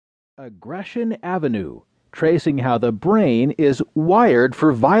Aggression Avenue, Tracing How the Brain is Wired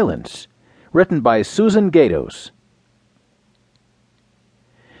for Violence, written by Susan Gaidos.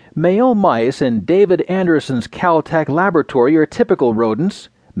 Male mice in David Anderson's Caltech laboratory are typical rodents.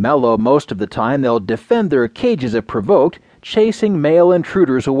 Mellow most of the time, they'll defend their cages if provoked, chasing male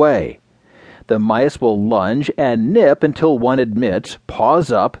intruders away. The mice will lunge and nip until one admits,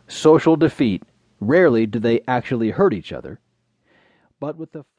 paws up, social defeat. Rarely do they actually hurt each other. But with the